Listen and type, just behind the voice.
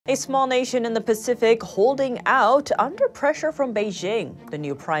A small nation in the Pacific holding out under pressure from Beijing. The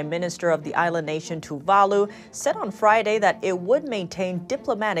new prime minister of the island nation Tuvalu said on Friday that it would maintain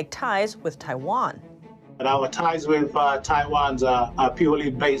diplomatic ties with Taiwan. And our ties with Taiwan are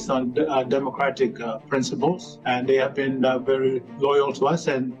purely based on democratic principles, and they have been very loyal to us,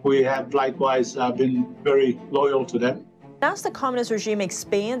 and we have likewise been very loyal to them. As the communist regime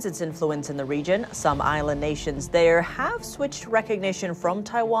expands its influence in the region, some island nations there have switched recognition from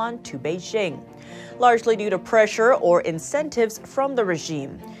Taiwan to Beijing, largely due to pressure or incentives from the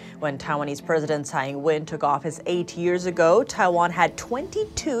regime. When Taiwanese President Tsai Ing-wen took office 8 years ago, Taiwan had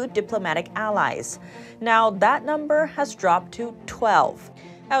 22 diplomatic allies. Now that number has dropped to 12.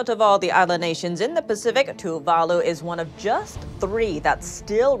 Out of all the island nations in the Pacific, Tuvalu is one of just 3 that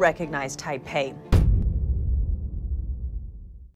still recognize Taipei.